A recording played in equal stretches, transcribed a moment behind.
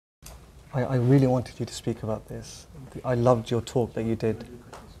I really wanted you to speak about this. I loved your talk that you did.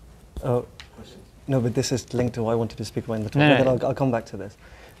 No, but this is linked to what I wanted to speak about in the talk. No, and then I'll come back to this.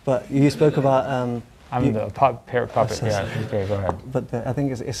 But you spoke about... I'm the puppet, yeah, okay, go ahead. But I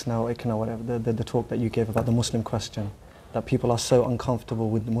think it's Ikna, whatever, the talk that you gave about the Muslim question, that people are so uncomfortable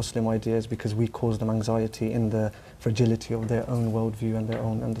with the Muslim ideas because we cause them anxiety in the fragility of their own worldview and their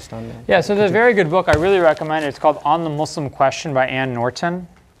own understanding. Yeah, so there's a very good book I really recommend. It's called On the Muslim Question by Anne Norton.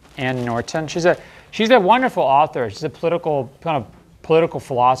 Anne Norton. She's a wonderful author. She's a political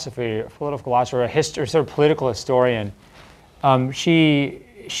philosopher, a history, sort of political historian. She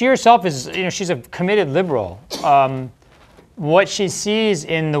herself is, she's a committed liberal. What she sees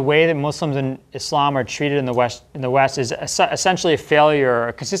in the way that Muslims and Islam are treated in the West is essentially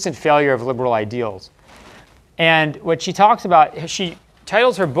a consistent failure of liberal ideals. And what she talks about, she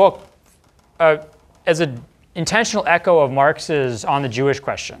titles her book as an intentional echo of Marx's On the Jewish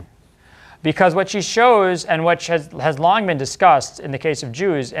Question. Because what she shows, and what has long been discussed in the case of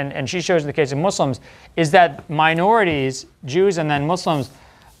Jews, and she shows in the case of Muslims, is that minorities, Jews and then Muslims,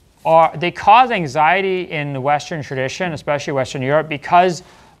 they cause anxiety in the Western tradition, especially Western Europe, because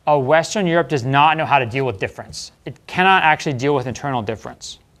Western Europe does not know how to deal with difference. It cannot actually deal with internal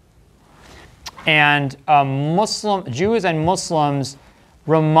difference. And Jews and Muslims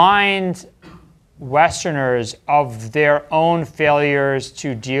remind Westerners of their own failures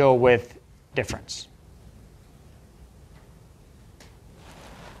to deal with difference.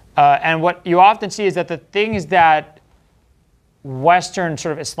 And what you often see is that the things that Western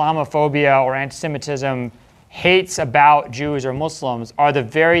sort of Islamophobia or anti-Semitism hates about Jews or Muslims are the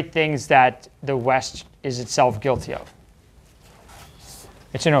very things that the West is itself guilty of.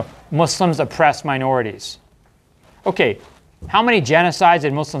 It's, Muslims oppress minorities. Okay, how many genocides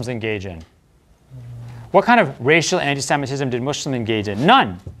did Muslims engage in? What kind of racial anti-Semitism did Muslims engage in?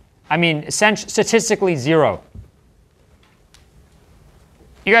 None. I mean, statistically, zero.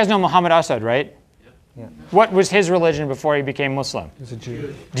 You guys know Muhammad Assad, right? Yeah. What was his religion before he became Muslim? He was a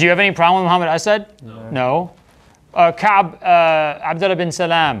Jew. Do you have any problem with Muhammad Assad? No. Ka'b Abdullah bin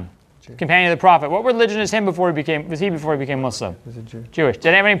Salam, Jew. Companion of the Prophet. What religion was he before he became Muslim? He was a Jew. Jewish.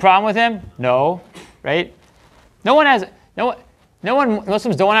 Did they have any problem with him? No. Right? Muslims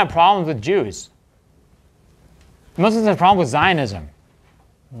don't have problems with Jews. Muslims have problems with Zionism.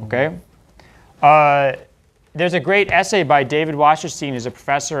 Okay? There's a great essay by David Wasserstein, who's a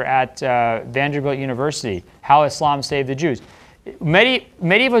professor at Vanderbilt University, How Islam Saved the Jews.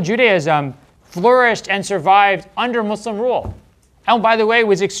 Medieval Judaism flourished and survived under Muslim rule. And by the way,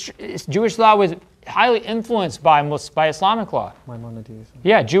 Jewish law was highly influenced by Islamic law. Maimonides.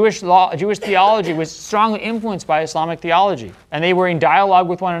 Yeah, Jewish theology was strongly influenced by Islamic theology. And they were in dialogue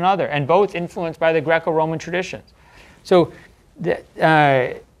with one another, and both influenced by the Greco-Roman traditions. So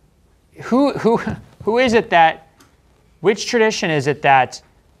who is it that, which tradition is it that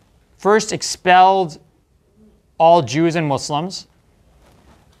first expelled all Jews and Muslims,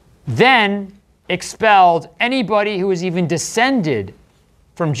 then expelled anybody who was even descended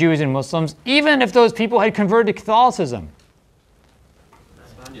from Jews and Muslims, even if those people had converted to Catholicism?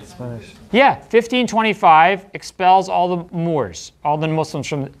 Spanish. Yeah, 1525 expels all the Moors, all the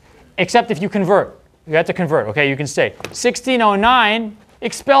Muslims except if you convert. You have to convert, okay, you can stay. 1609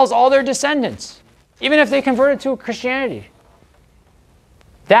 expels all their descendants, even if they converted to Christianity.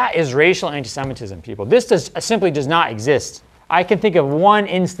 That is racial anti-Semitism, people. This simply does not exist. I can think of one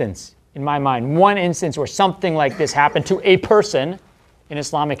instance in my mind, one instance where something like this happened to a person in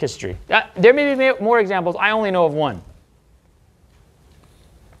Islamic history. There may be more examples. I only know of one.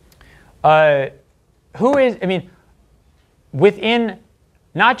 Within,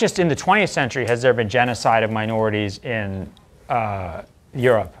 not just in the 20th century has there been genocide of minorities in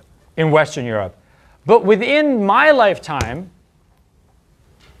Europe, in Western Europe. But within my lifetime,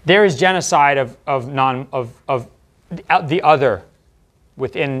 there is genocide of the other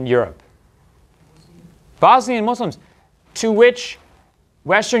within Europe. Bosnian Muslims, to which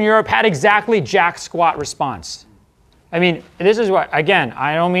Western Europe had exactly jack squat response. I mean, this is what, again,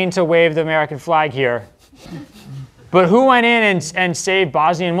 I don't mean to wave the American flag here, but who went in and saved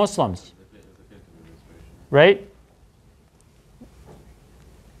Bosnian Muslims? Right?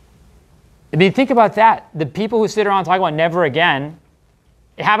 I mean, think about that. The people who sit around and talk about never again,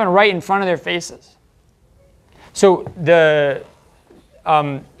 it happened right in front of their faces. So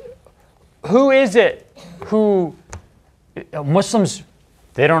who is it who, Muslims,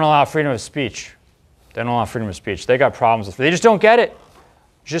 they don't allow freedom of speech. They don't allow freedom of speech. They got problems with it. They just don't get it.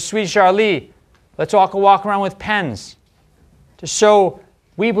 Je suis Charlie. Let's all walk around with pens to show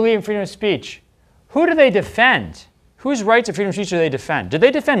we believe in freedom of speech. Who do they defend? whose rights of freedom of speech do they defend? Do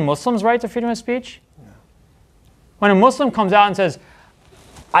they defend Muslims' rights of freedom of speech? No. When a Muslim comes out and says,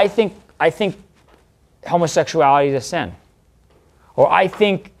 I think homosexuality is a sin, or I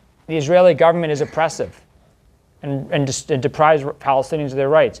think the Israeli government is oppressive and deprives Palestinians of their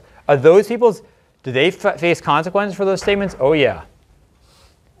rights, are those people, do they face consequences for those statements? Oh yeah.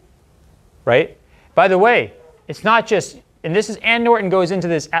 Right? By the way, it's not just, and this is, Ann Norton goes into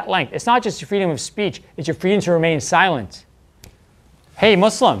this at length, it's not just your freedom of speech, it's your freedom to remain silent. Hey,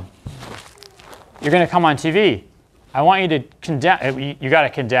 Muslim, you're going to come on TV. I want you to condemn, you got to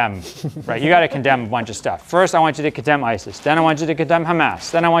condemn, right? You got to condemn a bunch of stuff. First, I want you to condemn ISIS. Then I want you to condemn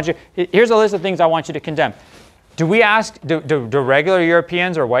Hamas. Then I want you, here's a list of things I want you to condemn. Do we ask, do regular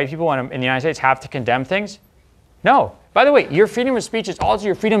Europeans or white people in the United States have to condemn things? No. By the way, your freedom of speech is also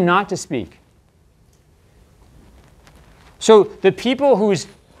your freedom not to speak. So the people whose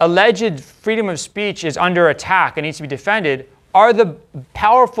alleged freedom of speech is under attack and needs to be defended are the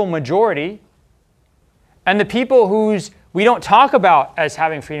powerful majority, and the people whose we don't talk about as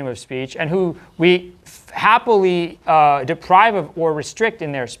having freedom of speech and who we happily deprive of or restrict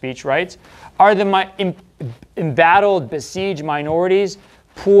in their speech rights are the embattled, besieged minorities,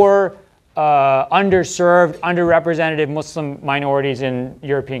 poor, underserved, underrepresented Muslim minorities in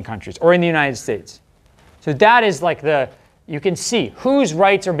European countries or in the United States. So that is like the, you can see whose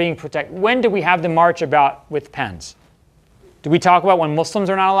rights are being protected. When do we have the march about with pens? Do we talk about when Muslims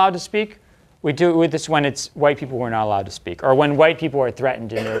are not allowed to speak? We do with this when it's white people who are not allowed to speak, or when white people are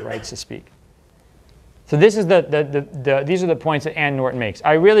threatened in their rights to speak. So this is these are the points that Ann Norton makes.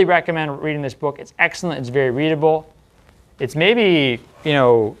 I really recommend reading this book. It's excellent. It's very readable. It's maybe, you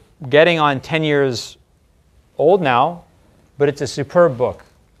know, getting on 10 years old now, but it's a superb book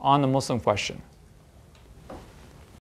on the Muslim question.